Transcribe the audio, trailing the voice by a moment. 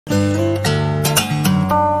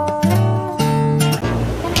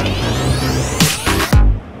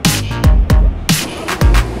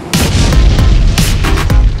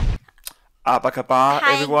Apa kabar,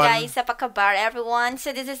 Hi everyone? guys, apa kabar everyone?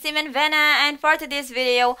 So this is Tim Vena, and for today's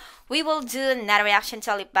video, we will do another reaction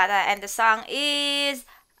to Alip Bata, and the song is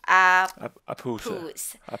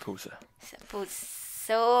Apuse. Apuse.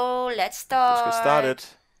 So let's start. Let's get started.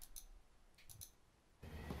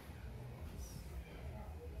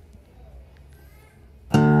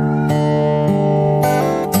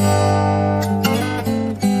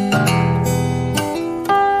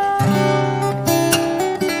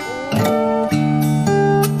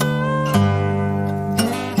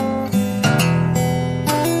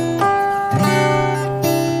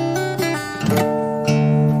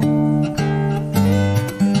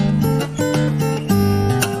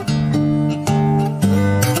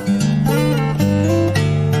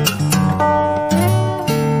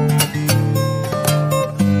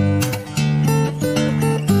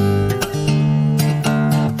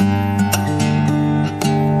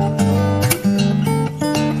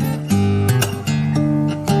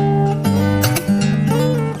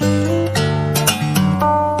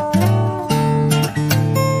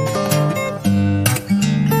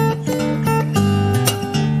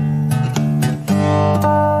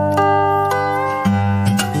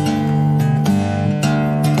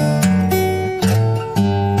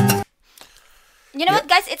 You know what,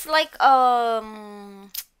 guys? It's like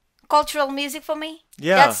cultural music for me.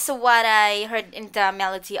 Yeah. That's what I heard in the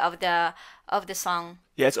melody of the song.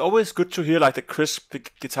 Yeah, it's always good to hear like the crisp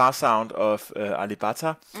guitar sound of Alip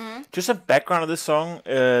Bata. Just some background of this song.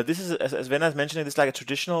 This is, as Vena is mentioning, this is like a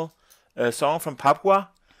traditional song from Papua.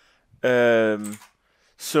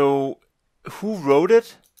 So, who wrote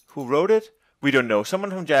it? We don't know.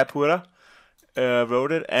 Someone from Jayapura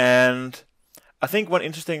wrote it, and I think one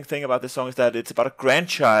interesting thing about this song is that it's about a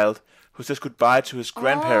grandchild who says goodbye to his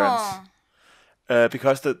grandparents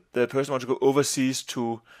because the person wants to go overseas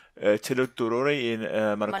to Telodorori in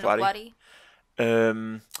Manokwari.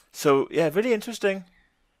 So yeah, really interesting.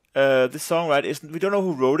 This song, right? We don't know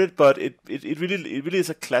who wrote it, but it really is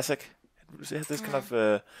a classic. It has this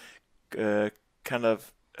kind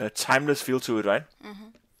of timeless feel to it, right?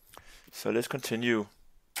 So let's continue.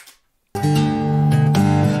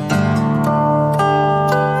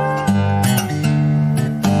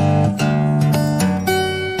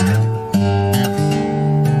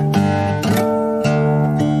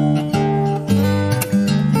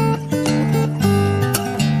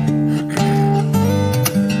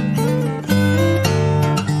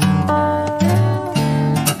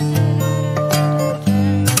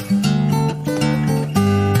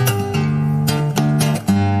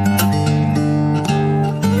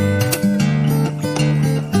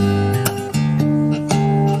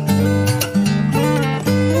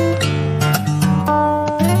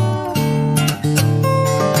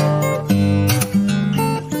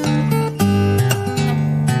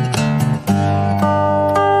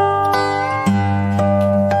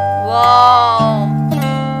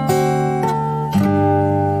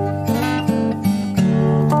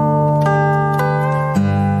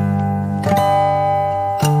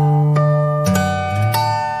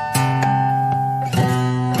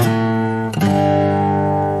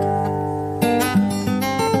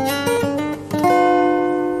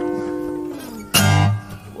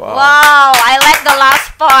 Wow, I like the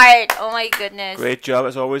last part. Oh my goodness. Great job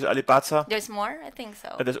as always, Alip Bata. There's more? I think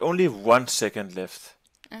so. There's only 1 second left.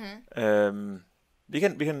 We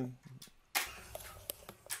can.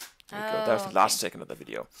 That was the last second of the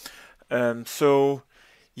video. So,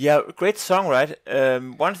 yeah, great song, right?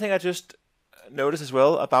 One thing I just noticed as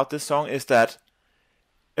well about this song is that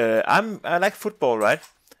I like football, right?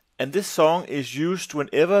 And this song is used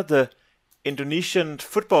whenever the Indonesian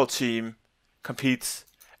football team competes,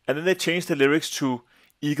 and then they change the lyrics to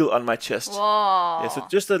 "Eagle on my chest." Whoa. Yeah, so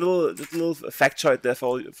just a little factoid there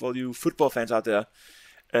for you football fans out there.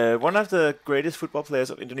 One of the greatest football players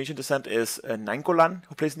of Indonesian descent is Nainggolan,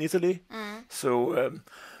 who plays in Italy. So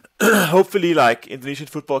hopefully, like, Indonesian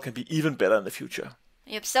football can be even better in the future.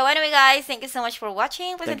 Yep. So anyway, guys, thank you so much for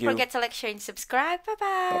watching. Please Thank don't you. forget to like, share, and subscribe. Bye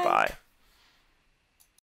bye. Bye bye.